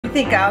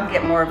think I'll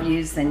get more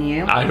views than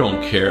you? I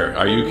don't care.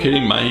 Are you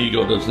kidding? My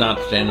ego does not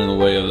stand in the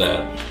way of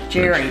that.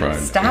 Jerry,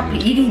 stop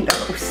eating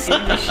those.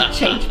 We should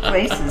change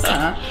places,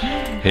 huh?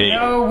 Hey.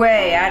 No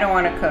way. I don't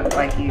want to cook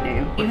like you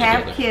do. You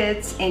have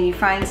kids and you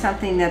find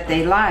something that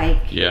they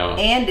like,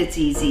 and it's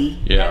easy.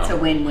 That's a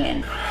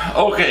win-win.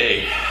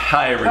 Okay.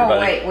 Hi,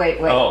 everybody. Oh, wait.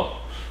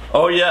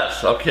 Oh,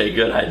 yes. Okay,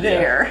 good idea.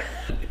 There.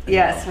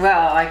 Yes,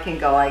 well, I can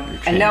go like,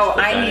 no,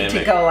 I need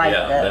to go like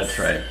this. That's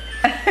right.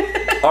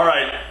 All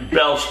right,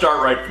 Belle,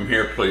 start right from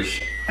here,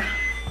 please.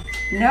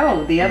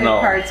 No, the other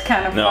part's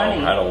kind of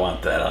funny. No, I don't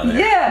want that on there.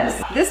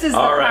 Yes, this is the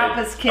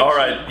Papa's Kitchen. All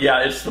right,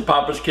 yeah, it's the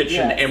Papa's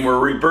Kitchen, and we're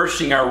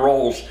reversing our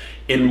roles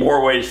in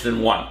more ways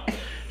than one.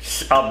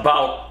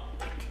 About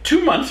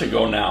 2 months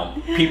ago now,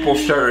 people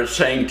started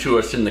saying to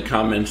us in the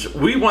comments,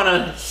 we want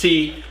to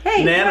see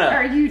Nana. What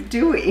are you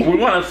doing? We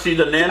want to see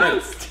the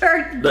Nana,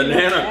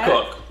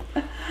 cook.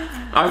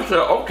 I said,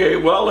 okay,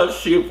 well, let's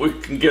see if we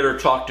can get her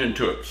talked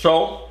into it.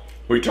 So,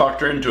 we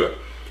talked her into it.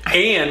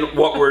 And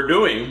what we're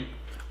doing,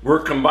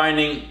 we're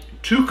combining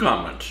two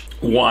comments.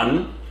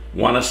 One,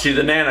 want to see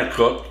the Nana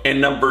cook.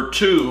 And number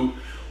two,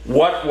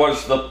 what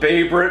was the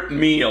favorite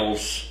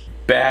meals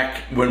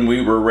back when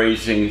we were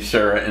raising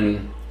Sarah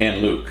and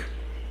Luke?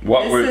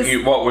 What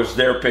was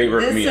their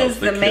favorite meals? This is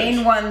the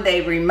main one they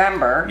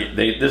remember,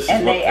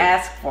 they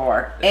ask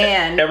for.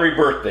 And every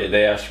birthday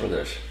they ask for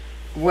this.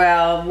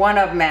 Well, one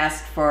of them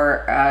asked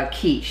for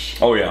quiche.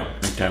 Oh yeah,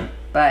 okay.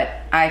 But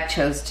I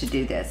chose to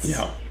do this.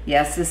 Yeah.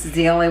 Yes, this is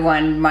the only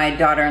one. My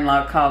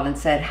daughter-in-law called and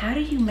said, how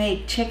do you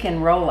make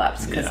chicken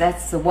roll-ups? Because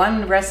that's the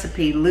one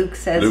recipe Luke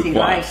says he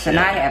likes, and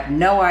I have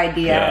no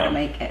idea how to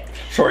make it.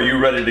 So are you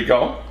ready to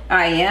go?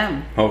 I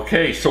am.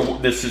 Okay, so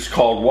this is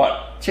called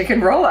what?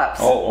 Chicken roll-ups.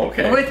 Oh,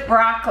 okay. With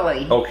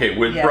broccoli. Okay,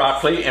 with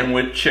broccoli and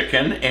with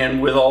chicken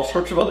and with all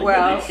sorts of other goodies.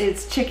 Well,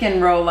 it's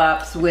chicken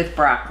roll-ups with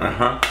broccoli.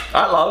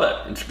 I love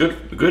it. It's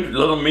a good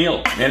little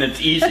meal, and it's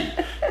easy.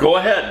 Go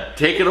ahead,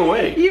 take it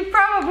away. You've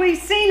probably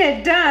seen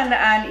it done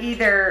on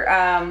either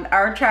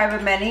Our Tribe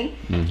of Many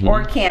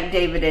or Camp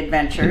David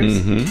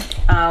Adventures.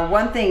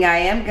 One thing I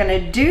am going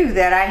to do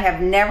that I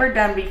have never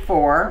done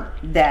before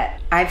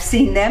that I've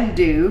seen them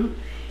do,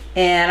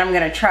 and I'm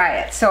going to try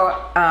it.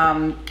 So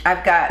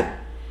I've got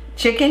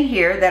chicken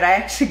here that I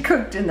actually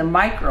cooked in the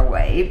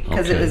microwave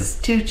because it was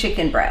 2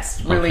 chicken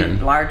breasts, really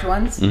large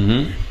ones.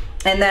 And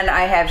then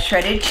I have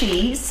shredded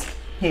cheese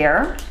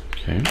here.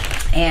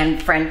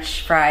 And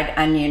French fried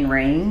onion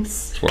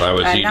rings. That's what I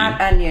was eating.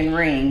 Not onion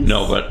rings.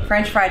 No, but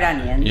French fried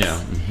onions.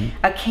 Yeah.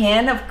 A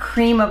can of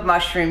cream of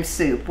mushroom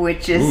soup,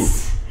 which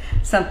is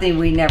something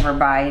we never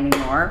buy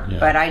anymore.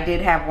 But I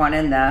did have one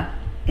in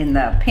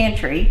the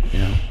pantry.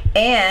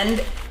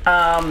 And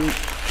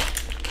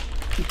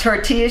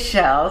tortilla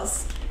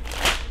shells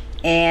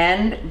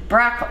and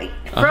broccoli,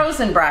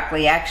 frozen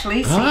broccoli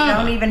actually, so you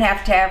don't even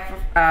have to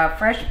have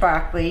fresh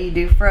broccoli, you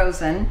do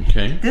frozen.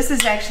 This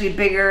is actually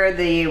bigger.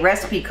 The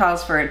recipe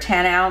calls for a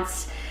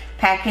 10-ounce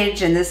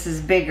package, and this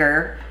is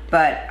bigger,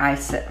 but I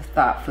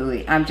thought,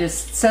 phooey, I'm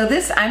just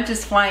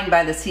flying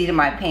by the seat of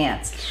my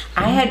pants.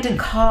 I had to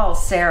call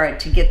Sarah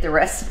to get the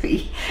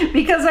recipe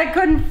because I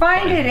couldn't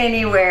find it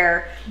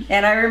anywhere,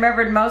 and I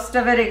remembered most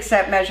of it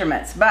except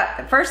measurements. But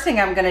the first thing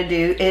I'm going to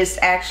do is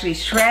actually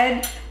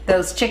shred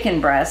those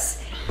chicken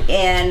breasts,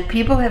 and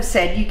people have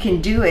said you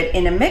can do it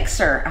in a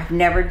mixer. I've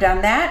never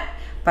done that,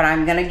 but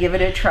I'm gonna give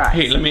it a try.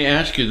 Hey, let me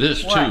ask you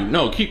this too.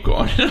 No, keep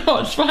going. No,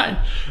 it's fine.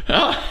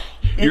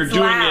 You're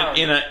doing it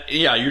in a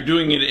you're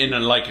doing it in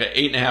like a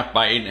 8.5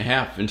 by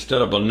 8.5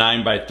 instead of a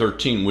 9 by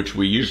 13, which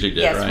we usually did.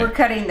 Yes, we're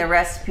cutting the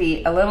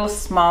recipe a little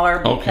smaller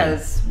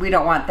because we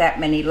don't want that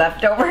many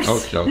leftovers.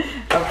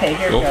 Okay,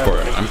 here goes. Go for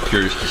it. I'm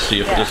curious to see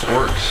if this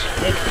works.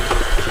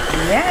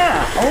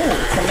 Oh,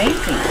 it's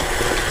amazing.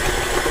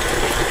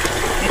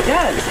 It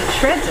does. It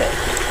shreds it.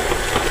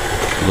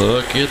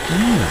 Look at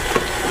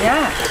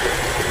that.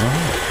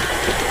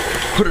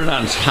 Put it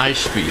on high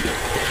speed.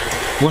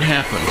 What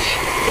happens?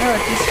 Oh,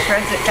 it just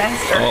shreds it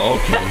faster. Oh,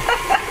 okay.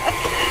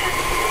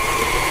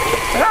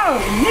 Oh,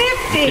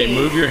 nifty. Okay,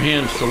 move your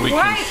hands so we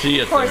can see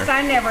it. Of course,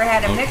 I never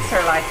had a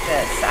mixer like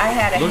this. I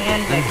had a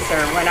hand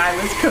mixer when I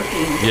was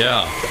cooking.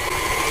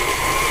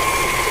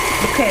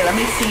 Okay, let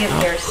me see if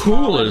they're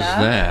cool is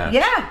that?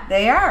 Yeah,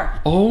 they are.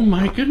 Oh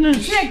my goodness.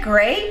 Isn't that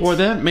great? Boy,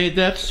 that made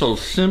that so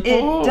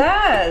simple. It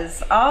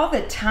does. All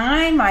the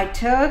time I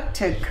took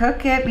to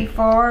cook it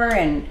before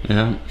and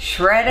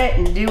shred it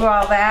and do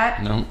all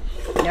that.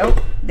 Nope.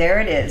 There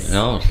it is.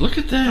 Oh, look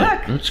at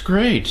that. Look. That's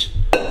great.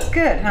 It's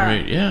good, huh?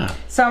 Great, yeah.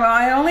 So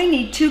I only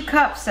need 2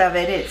 cups of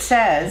it, it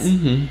says.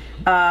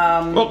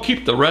 Well,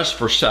 keep the rest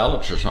for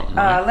salads or something,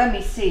 right? Let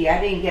me see. I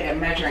didn't get a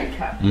measuring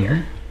cup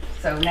here.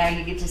 So now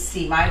you get to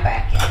see my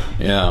back end.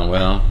 Yeah,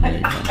 well, there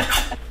you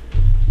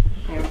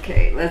go.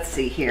 Okay, let's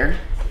see here.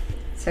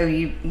 So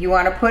you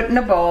want to put in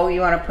a bowl, you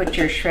want to put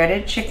your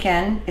shredded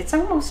chicken. It's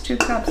almost 2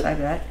 cups, I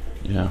bet.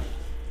 Yeah.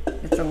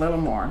 It's a little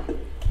more.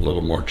 A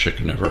little more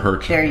chicken never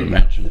hurts, There I you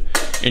imagine.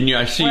 And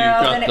I see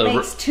well, you've got then it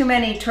makes too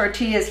many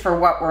tortillas for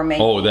what we're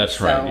making. Oh, that's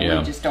right. So yeah.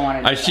 we just don't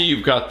want to. I see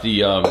you've got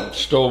the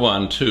stove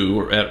on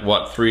too. At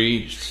what,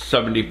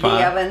 375?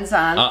 The oven's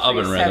on.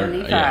 Oven rather.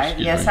 375.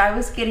 Yes, I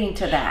was getting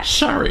to that.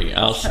 Sorry,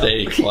 I'll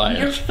stay quiet.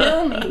 You're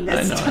filming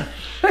this time.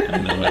 I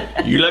know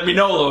it. You let me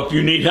know though if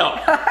you need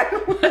help.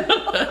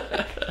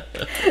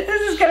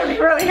 This is going to be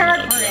really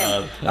hard for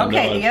him.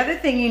 Okay, the other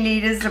thing you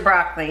need is the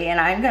broccoli, and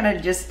I'm going to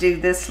just do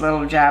this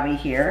little jobby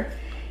here.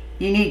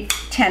 You need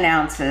 10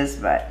 ounces,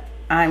 but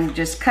I'm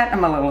just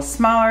cutting them a little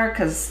smaller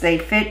because they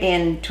fit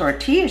in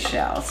tortilla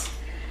shells.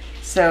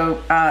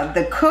 So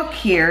the cook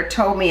here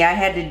told me I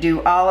had to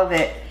do all of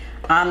it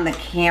on the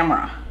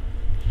camera.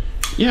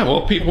 Yeah,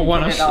 well, people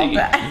want to see.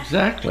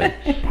 Exactly.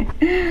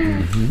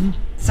 Mm-hmm.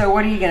 So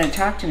what are you going to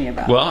talk to me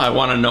about? Well, I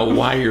want to know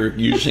why you're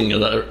using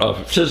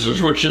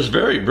scissors, which is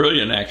very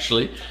brilliant,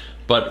 actually.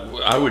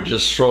 But I would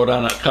just throw it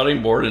on a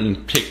cutting board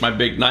and take my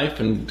big knife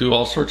and do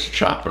all sorts of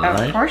chopping,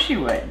 right? Of course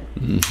you would.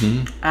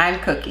 Mm-hmm. I'm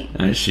cooking.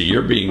 I see.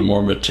 You're being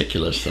more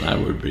meticulous than I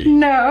would be.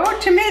 No,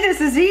 to me this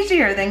is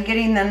easier than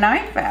getting the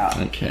knife out.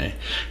 Okay.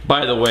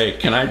 By the way,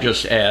 can I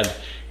just add,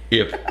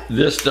 if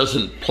this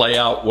doesn't play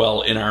out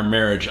well in our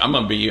marriage, I'm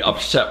going to be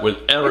upset with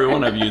every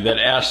one of you that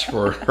asked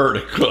for her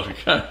to cook.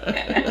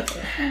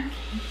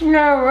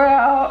 No,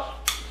 well,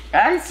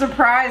 I'm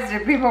surprised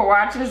if people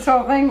watch this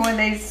whole thing when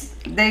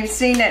they've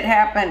seen it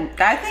happen.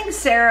 I think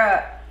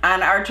Sarah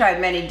on Our Tribe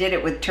Many did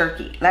it with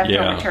turkey,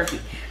 leftover turkey,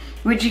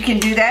 which you can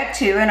do that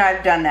too, and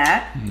I've done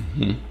that.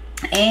 Mm-hmm.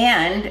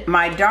 And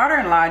my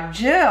daughter-in-law,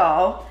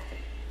 Jill,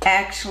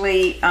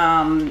 actually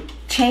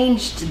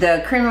changed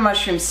the cream of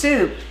mushroom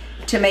soup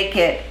to make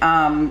it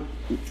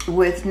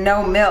with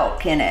no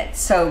milk in it.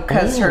 So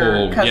because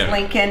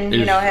Lincoln,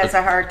 you know, has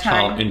a hard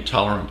time.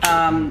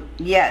 Intolerant.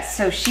 Yes,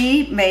 so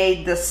she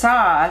made the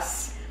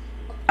sauce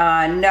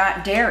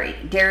not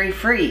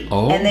dairy-free.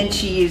 Oh. And then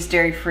she used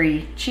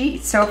dairy-free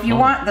cheese. So if you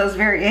want those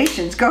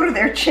variations, go to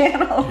their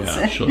channels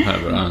she'll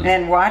have it on.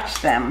 and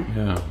watch them.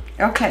 Yeah.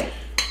 Okay.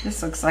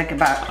 This looks like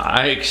about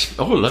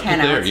look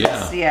at there,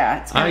 ounces.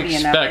 Yeah, it's going to be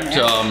enough. I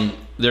expect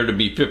there to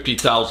be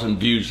 50,000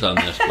 views on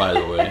this, by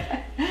the way.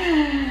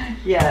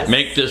 Yes.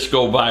 Make this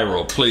go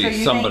viral, please,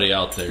 so somebody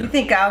out there. You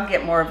think I'll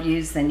get more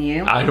views than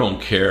you? I don't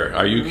care.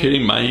 Are you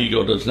kidding? My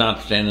ego does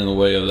not stand in the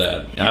way of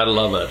that. I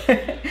love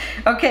it.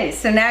 Okay,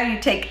 so now you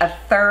take a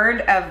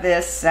third of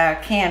this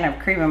can of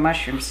cream of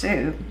mushroom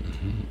soup.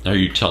 Mm-hmm. Are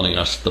you telling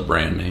us the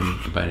brand name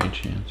by any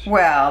chance?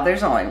 Well,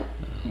 there's only...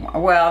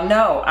 Well,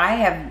 no, I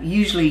have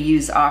usually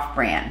used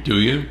off-brand. Do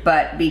you?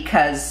 But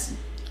because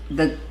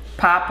the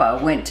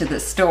Papa went to the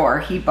store,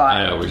 he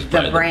bought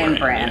the brand.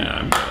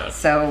 Yeah,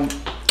 so,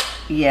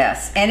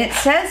 yes. And it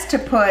says to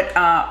put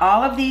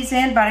all of these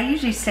in, but I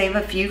usually save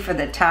a few for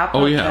the top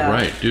of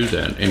right, do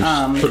that.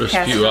 And put a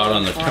few out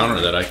on the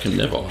counter that I can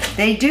nibble.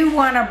 They do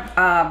want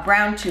to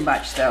brown too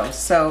much, though.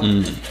 So,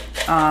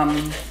 well,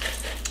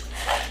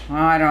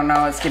 I don't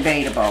know. It's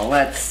debatable.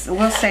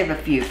 We'll save a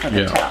few for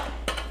the top.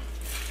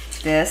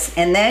 This,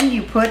 and then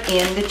you put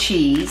in the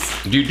cheese.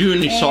 Do you do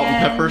any salt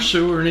and pepper,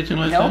 Sue, or anything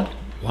like that?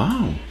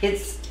 Wow.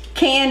 It's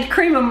canned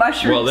cream of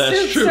mushroom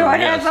soup, true. so it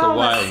has all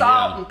the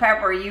salt and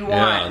pepper you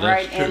want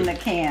in the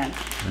can.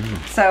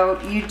 So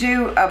you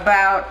do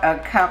about a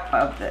cup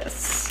of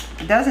this.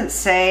 It doesn't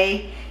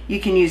say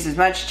you can use as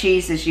much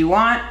cheese as you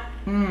want.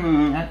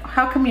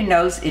 How come your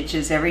nose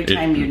itches every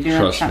time you're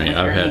doing something? Trust me,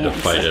 I've had to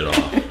fight it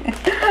off.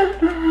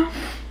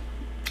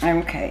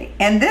 Okay,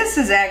 and this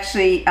is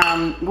actually,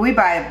 we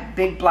buy a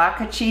big block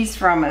of cheese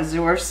from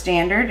Azure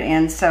Standard,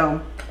 and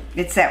so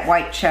it's that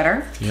white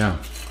cheddar. Yeah.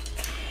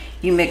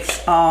 You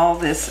mix all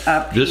this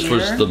up This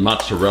was the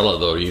mozzarella,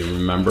 though, you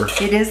remember?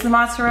 It is the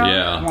mozzarella?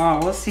 Yeah.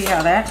 Well, we'll see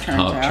how that turns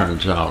out. How it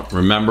turns out.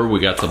 Remember, we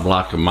got the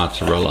block of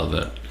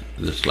mozzarella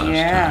this last time.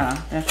 Yeah,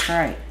 that's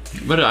right.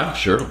 But I'm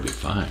sure it'll be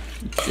fine.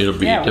 It'll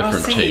be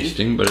different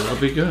tasting, but it'll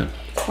be good.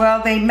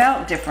 Well, they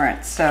melt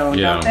different, so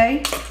don't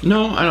they?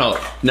 No, I don't.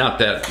 Not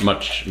that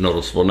much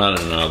noticeable. Not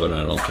in an oven.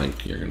 I don't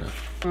think you're gonna.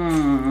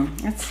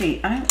 Let's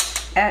see.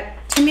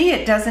 To me,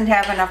 it doesn't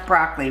have enough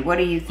broccoli. What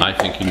do you think? I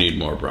think you need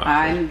more broccoli.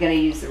 I'm gonna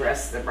use the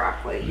rest of the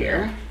broccoli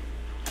here.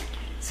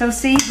 So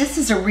see, this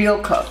is a real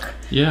cook.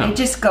 Yeah. They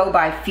just go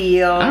by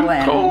feel.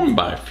 I'm going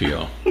by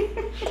feel.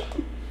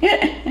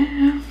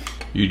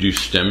 You do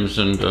stems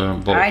and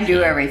both. I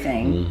do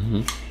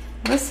everything.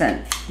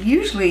 Listen,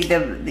 usually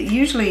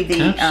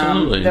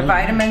the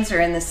vitamins are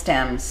in the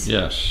stems.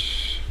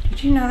 Yes.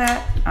 Did you know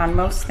that on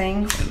most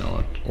things? I know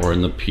it. Or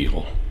in the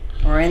peel.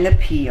 Or in the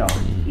peel.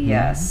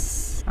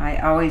 Yes. I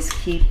always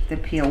keep the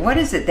peel. What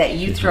is it that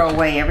you throw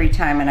away every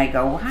time? And I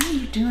go, why are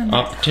you doing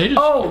that? Potatoes.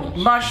 Oh,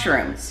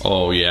 mushrooms.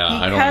 Oh yeah,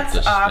 I don't like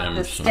the stems. He cuts off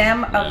the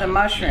stem of the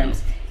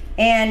mushrooms.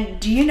 Yeah. And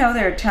do you know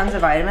there are tons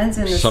of vitamins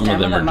in the stem of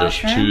the mushroom? Some of them are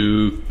just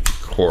too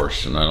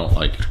coarse, and I don't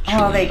like it.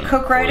 Oh, they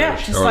cook right up,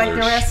 just like the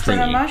rest of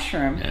the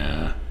mushroom.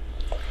 Yeah.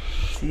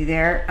 See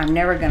there? I'm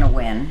never going to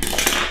win.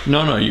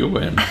 No, you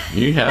win.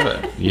 You have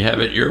it. You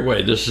have it your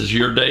way. This is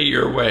your day,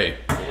 your way.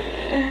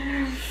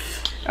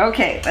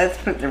 Okay, let's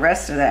put the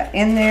rest of that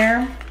in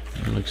there.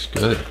 It looks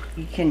good.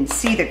 You can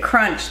see the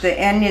crunch. The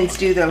onions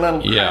do the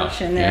little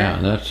crunch in there. Yeah,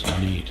 that's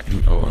neat.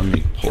 Oh, let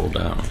me pull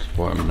down.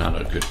 Boy, I'm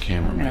not a good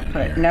cameraman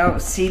here. No,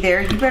 see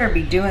there? You better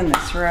be doing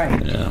this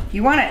right. Yeah.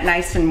 You want it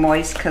nice and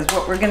moist because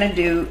what we're going to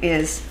do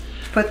is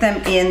put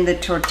them in the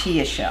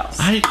tortilla shells.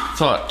 I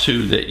thought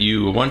too that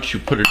once you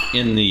put it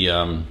in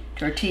the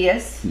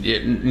tortillas?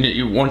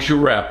 Once you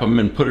wrap them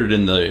and put it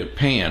in the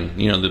pan,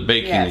 you know, the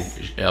baking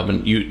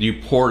oven,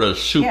 you poured a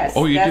soup. Yes,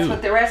 oh, you that's do?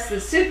 what the rest of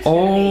the soup's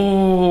gonna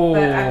be.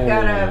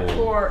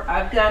 But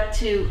I've got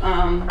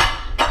to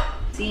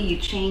see, you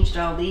changed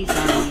all these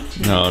on me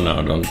too.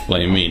 No, don't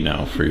blame me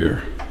now for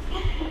your...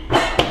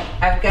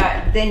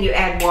 Then you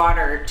add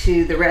water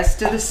to the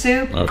rest of the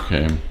soup.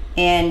 Okay.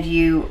 And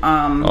you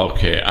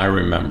okay, I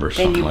remember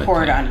something. Then you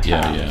pour it on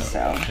top.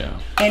 Yeah.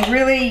 And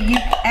really,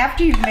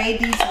 after you've made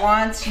these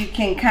once, you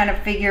can kind of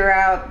figure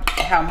out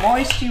how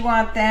moist you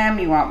want them.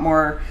 You want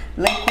more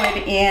liquid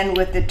in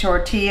with the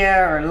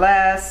tortilla or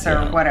less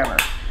or whatever.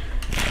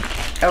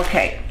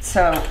 Okay,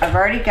 so I've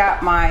already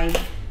got my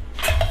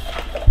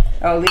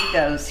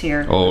Olitos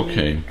here. Oh,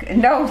 okay.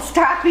 No,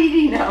 stop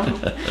eating them.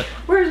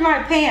 Where's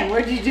my pan?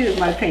 Where'd you do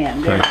my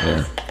pan? There it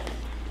is.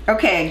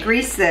 Okay,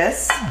 grease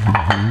this.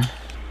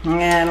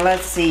 And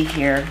let's see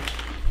here.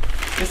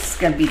 This is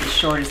going to be the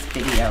shortest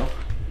video.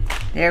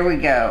 There we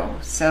go.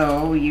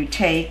 So you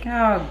take,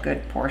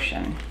 good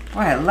portion.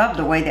 Boy, I love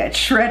the way that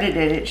shredded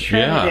it. It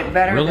shredded it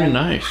better really than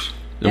nice.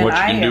 Than what you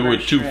can do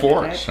with 2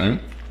 forks, huh?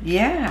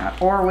 Yeah,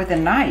 or with a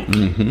knife.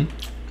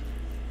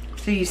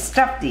 So you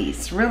stuff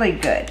these really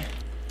good.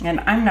 And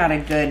I'm not a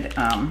good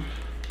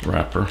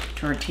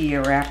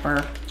tortilla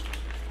wrapper.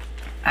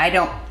 I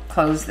don't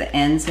close the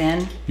ends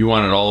in. You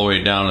want it all the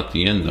way down at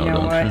the end though,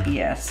 don't you?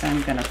 Yes,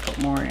 I'm gonna put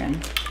more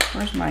in.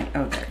 Where's my,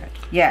 there it is.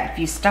 Yeah, if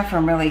you stuff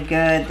them really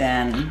good,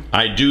 then...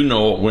 I do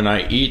know when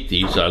I eat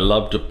these, I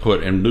love to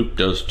put, and Luke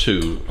does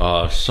too,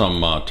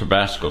 some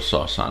Tabasco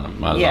sauce on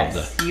them. I love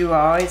that. You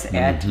always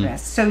add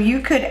Tabasco. So you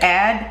could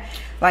add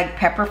like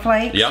pepper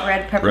flakes,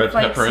 red pepper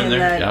flakes in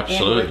there,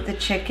 absolutely. In with the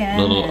chicken.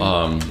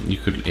 You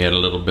could add a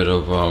little bit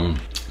of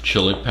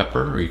chili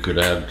pepper, or you could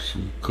add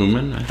some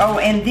cumin.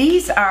 And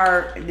these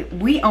are,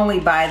 we only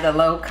buy the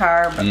low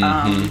carb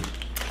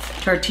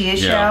tortilla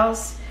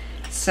shells,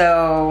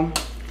 so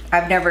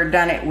I've never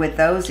done it with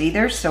those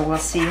either, so we'll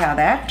see how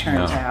that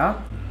turns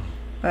out.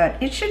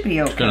 But it should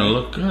be okay. It's gonna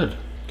look good.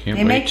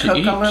 They may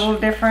cook a little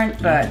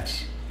different,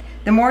 but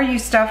the more you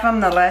stuff them,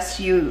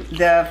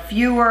 the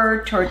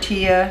fewer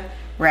tortilla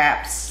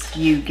wraps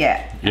you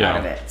get out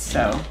of it.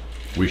 So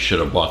we should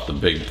have bought the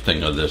big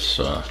thing of this.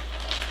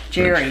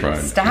 Jerry,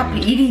 stop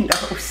eating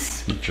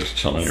those. I'm just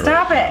telling you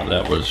right now,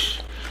 that was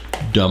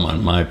dumb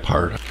on my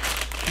part.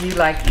 You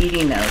like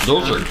eating those.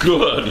 Those are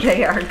good.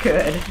 They are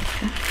good.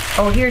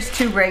 Oh, here's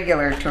 2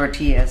 regular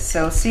tortillas.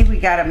 So see, we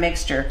got a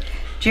mixture.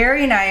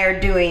 Jerry and I are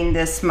doing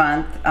this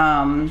month,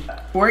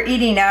 we're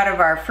eating out of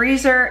our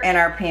freezer and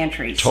our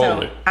pantry.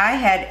 Totally. So I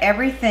had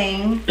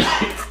everything.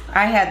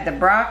 I had the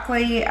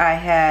broccoli, I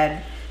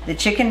had the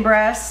chicken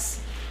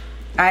breasts,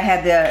 I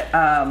had the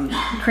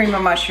cream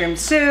of mushroom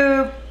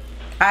soup.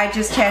 I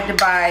just had to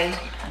buy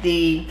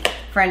the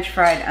French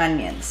fried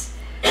onions.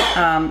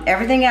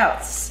 Everything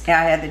else,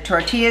 I had the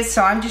tortillas,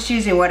 so I'm just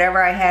using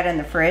whatever I had in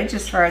the fridge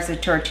as far as the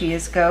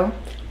tortillas go.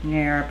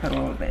 There, I put a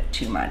little bit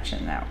too much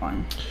in that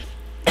one.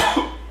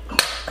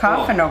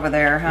 Coughing over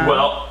there, huh?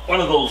 Well,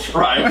 one of those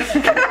fries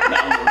down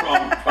the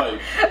wrong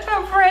pipe.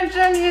 A French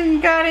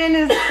onion got in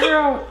his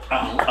throat.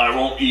 I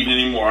won't eat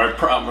anymore, I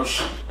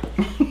promise.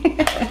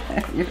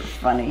 You're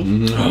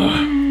funny.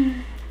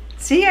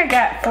 See, I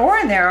got 4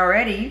 in there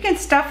already. You can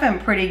stuff them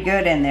pretty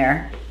good in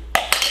there.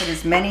 Put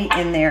as many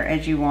in there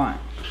as you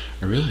want.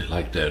 I really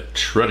like that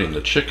shredding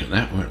the chicken.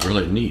 That went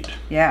really neat.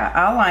 Yeah,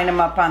 I'll line them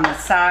up on the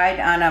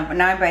side. On a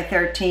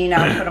 9x13,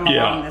 I'll put them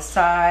along the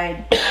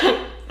side.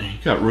 You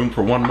got room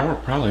for one more,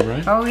 probably,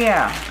 right? Oh,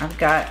 yeah. I've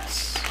got...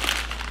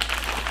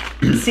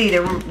 See,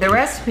 the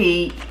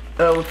recipe,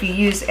 if you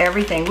use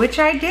everything, which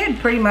I did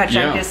pretty much,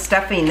 I'm just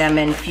stuffing them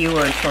in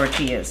fewer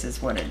tortillas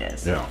is what it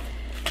is. Yeah.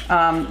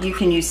 You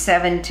can use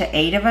 7 to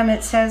 8 of them,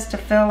 it says, to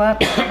fill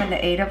up. 7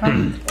 to 8 of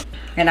them.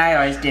 And I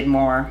always did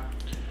more.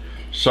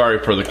 Sorry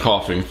for the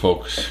coughing,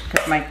 folks.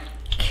 Because my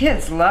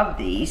kids love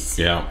these.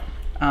 Yeah.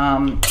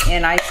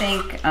 And I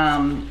think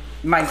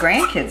my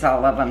grandkids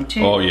all love them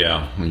too. Oh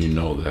yeah, you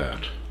know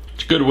that.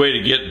 It's a good way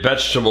to get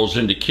vegetables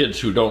into kids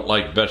who don't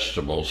like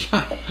vegetables.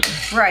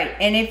 Right,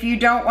 and if you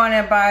don't want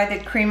to buy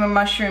the cream of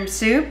mushroom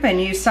soup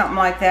and use something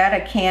like that,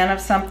 a can of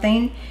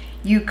something,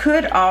 you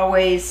could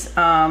always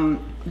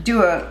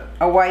do a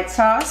white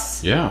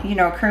sauce. Yeah. You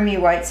know, creamy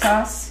white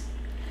sauce.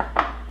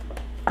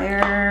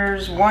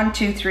 There's 1,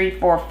 2, 3,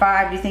 4,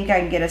 5. Do you think I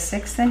can get a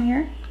 6th in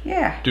here?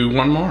 Yeah. Do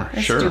one more,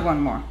 sure. Let's do one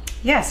more.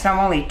 Yes, I'm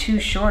only 2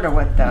 short of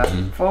what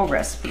the full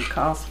recipe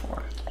calls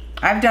for.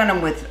 I've done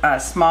them with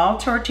small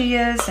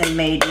tortillas and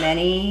made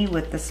many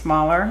with the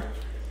smaller,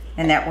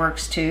 and that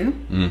works too.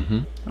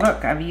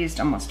 Look, I've used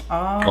almost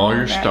all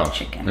your that stuff.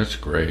 Chicken. That's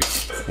great.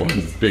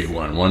 One big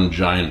one, one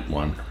giant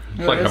one.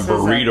 It's like a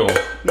burrito.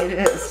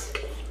 It is.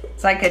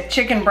 It's like a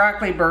chicken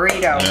broccoli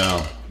burrito.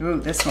 Yeah. Ooh,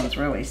 this one's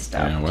really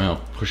stuffed. Yeah,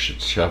 well,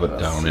 shove it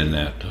down in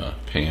that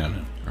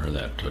pan or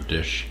that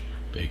dish,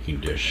 baking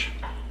dish.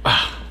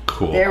 Ah,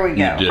 cool. There we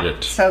go. You did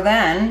it. So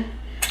then,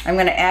 I'm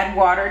going to add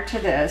water to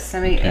this.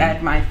 Let me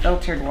add my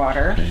filtered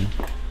water.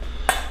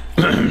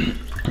 Okay.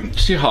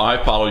 See how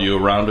I follow you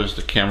around as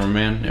the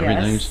cameraman?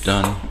 Everything's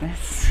done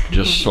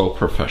just so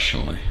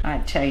professionally. I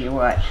tell you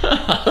what,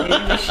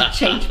 maybe we should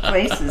change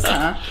places,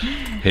 huh?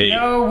 Hey.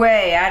 No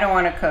way, I don't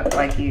want to cook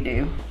like you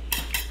do.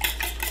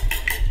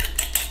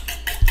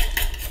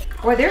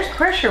 Boy, there's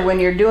pressure when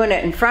you're doing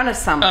it in front of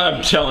somebody.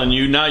 I'm telling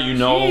you, now you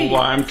know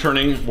why I'm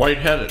turning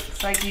white-headed.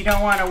 It's like you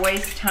don't want to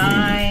waste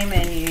time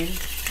and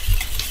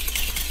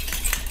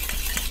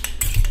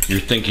you're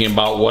thinking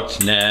about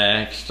what's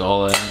next,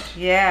 all that.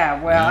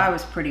 Yeah, well, I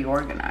was pretty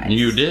organized.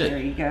 You did. There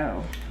you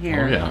go.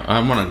 Here. Oh yeah,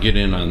 I want to get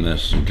in on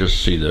this and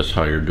just see this,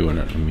 how you're doing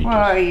it.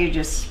 Well, you're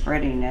just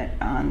spreading it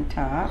on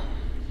top.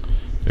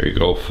 There you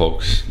go,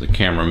 folks. The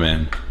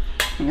cameraman.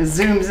 It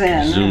zooms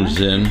in. Zooms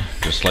in,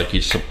 just like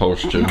he's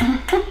supposed to.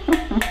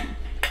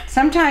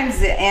 Sometimes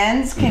the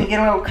ends can get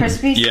a little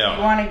crispy, so you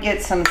want to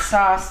get some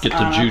sauce Get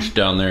the juice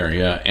down there,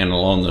 yeah, and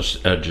along the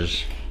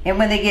edges. And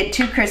when they get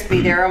too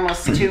crispy, they're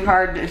almost too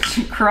hard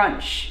to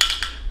crunch.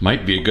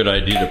 Might be a good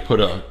idea to put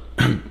a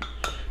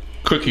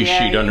cookie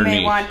sheet underneath.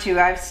 You may want to.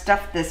 I've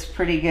stuffed this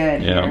pretty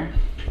good here.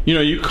 You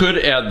know, you could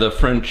add the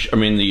French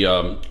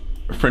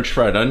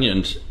fried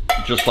onions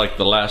just like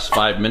the last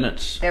 5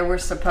 minutes. There were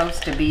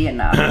supposed to be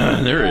enough.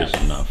 There is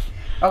enough.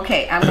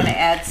 Okay, I'm going to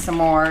add some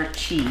more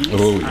cheese.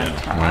 Oh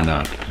yeah, why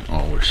not?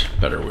 Always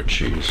better with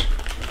cheese.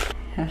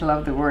 I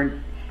love the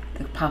word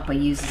that Papa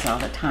uses all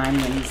the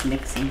time when he's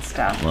mixing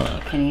stuff.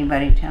 What? Can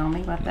anybody tell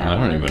me what that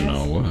word is? I don't even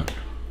know what.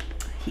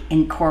 He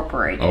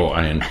incorporated. Oh,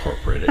 I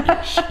incorporated,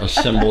 yes.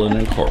 Assemble and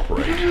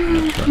incorporate.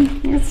 That's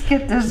right. Let's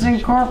get this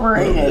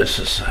incorporated. Move this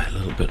aside a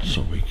little bit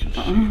so we can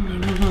see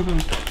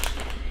better.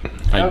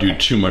 I do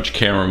too much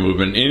camera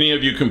movement. Any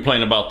of you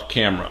complain about the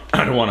camera?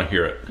 I don't want to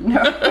hear it.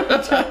 No,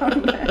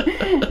 don't.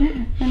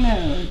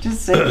 No,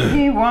 just say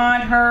we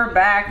want her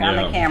back on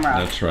the camera.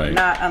 That's right.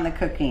 Not on the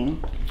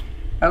cooking.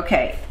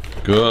 Okay.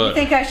 Good. You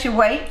think I should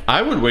wait?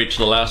 I would wait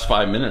till the last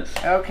 5 minutes.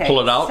 Okay. Pull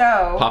it out,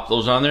 so pop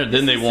those on there,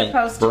 then they won't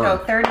burn. It's supposed to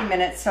go 30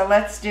 minutes, so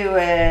let's do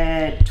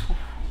it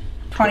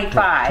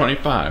 25.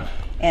 25.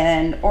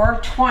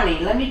 Or 20.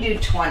 Let me do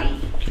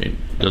 20. Okay.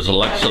 Does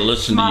Alexa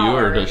listen to you,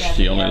 or does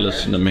she only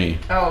listen to me?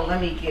 Oh, let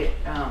me get,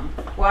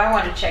 well, I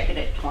want to check it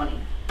at 20.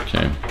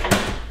 Okay.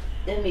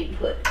 Let me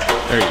put...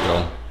 There you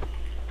go.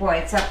 Boy,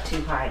 it's up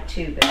too high,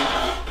 too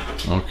bad.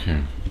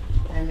 Okay.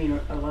 Let me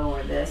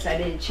lower this. I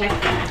didn't check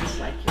that. It's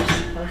like you're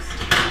supposed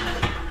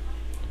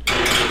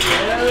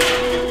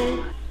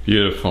to.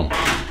 Beautiful.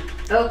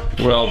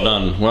 Okay. Well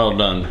done. Well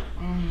done.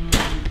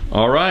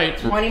 All right.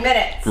 20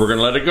 minutes. We're going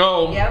to let it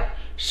go. Yep.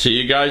 See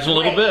you guys in a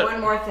little bit.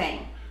 One more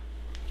thing.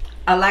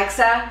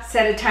 Alexa,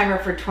 set a timer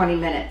for 20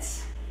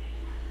 minutes.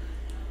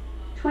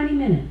 20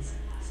 minutes.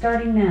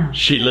 Starting now.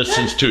 She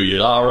listens to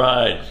you. All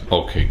right.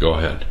 Okay, go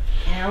ahead.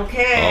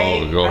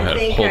 Okay. Oh, go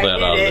ahead. Pull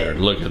that out of there.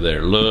 Look at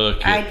there.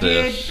 Look at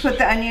this. I did put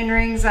the onion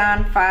rings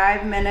on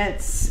 5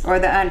 minutes, or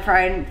the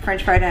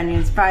French fried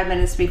onions 5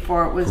 minutes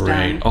before it was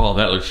done. Oh,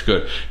 that looks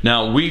good.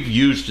 Now, we've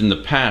used in the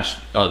past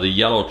the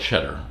yellow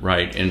cheddar,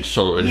 right? And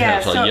so it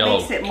has a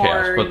yellow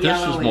cast. But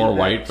this is more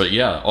white, but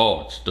yeah.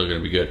 Oh, it's still going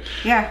to be good.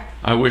 Yeah.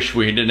 I wish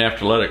we didn't have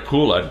to let it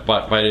cool. I'd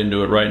bite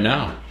into it right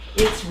now.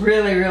 It's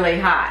really, really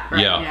hot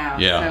right now.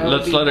 Yeah. So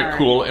let's let it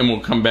cool, and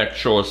we'll come back,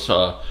 show us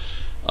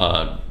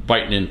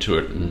biting into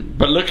it.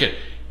 But look at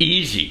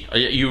easy.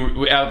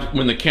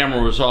 When the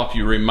camera was off,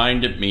 you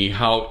reminded me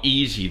how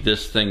easy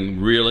this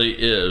thing really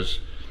is,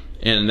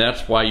 and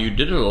that's why you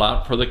did it a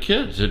lot for the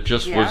kids. It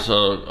just was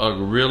a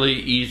really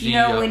easy. You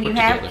know, when you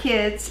have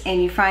kids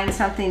and you find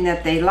something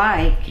that they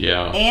like,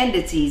 and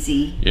it's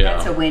easy,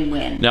 that's a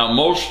win-win. Now,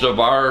 most of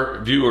our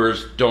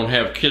viewers don't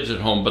have kids at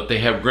home, but they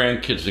have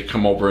grandkids that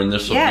come over, and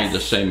this will be the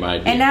same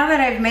idea. And now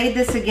that I've made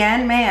this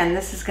again, man,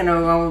 this is gonna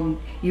go.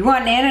 You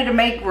want Nana to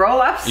make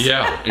roll-ups?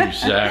 Yeah,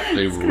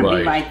 exactly it's gonna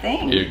be my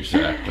thing.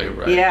 Exactly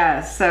right.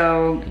 Yeah,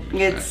 so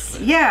it's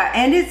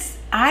and it's.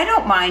 I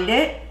don't mind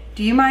it.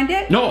 Do you mind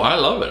it? No, I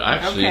love it.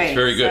 Actually, it's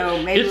very good.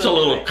 So maybe it's a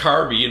little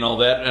carby, you know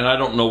that, and I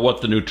don't know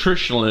what the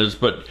nutritional is,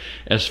 but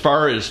as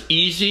far as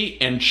easy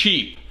and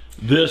cheap,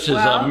 this is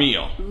a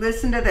meal.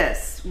 Listen to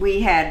this.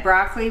 We had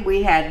broccoli.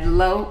 We had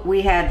low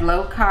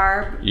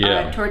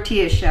carb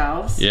tortilla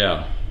shells.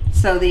 Yeah.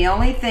 So the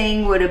only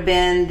thing would have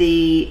been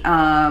the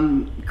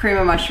cream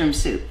of mushroom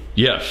soup.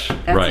 Yes.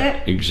 That's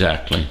it?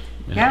 Exactly.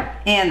 Yeah.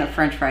 Yep. And the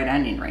French fried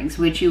onion rings,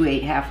 which you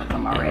ate half of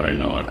them already. I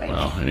know it.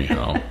 Well,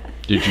 anyhow.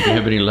 Did you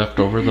have any left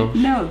over though?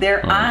 No,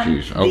 they're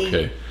on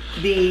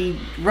the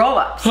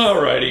roll-ups.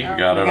 Alrighty,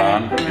 got it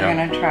on. We're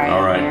gonna try it.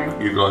 All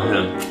right, you go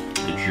ahead.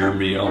 It's your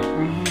meal.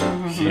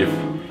 See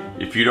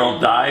if you don't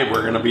die,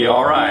 we're gonna be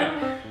all right.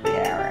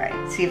 Yeah, all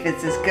right. See if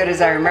it's as good as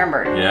I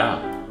remembered.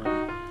 Yeah.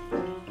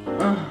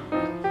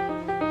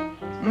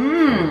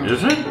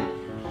 Is it?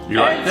 You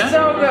like that? It's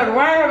so good.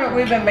 Why haven't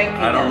we been making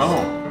this? I don't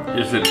know.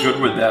 Is it good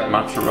with that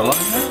mozzarella?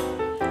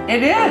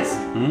 It is.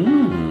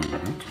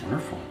 That's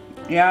wonderful.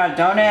 Yeah,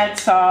 don't add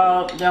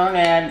salt, don't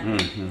add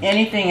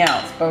anything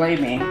else,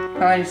 believe me.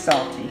 Kind of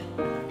salty.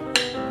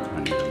 I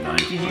need a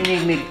knife. Did you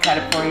need me to cut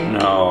it for you?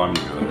 No, I'm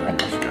good. I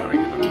just gotta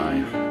get a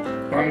knife.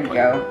 There you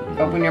go.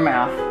 Open your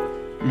mouth.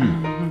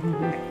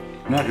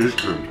 That is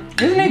good.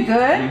 Isn't it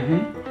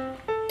good?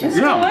 It's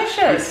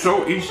delicious. It's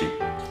so easy.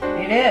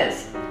 It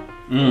is.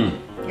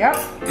 Yep.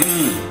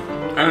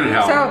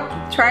 Anyhow.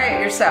 So try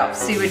it yourself.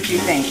 See what you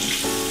think.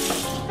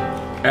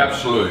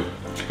 Absolutely.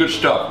 It's good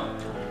stuff.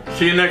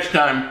 See you next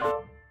time.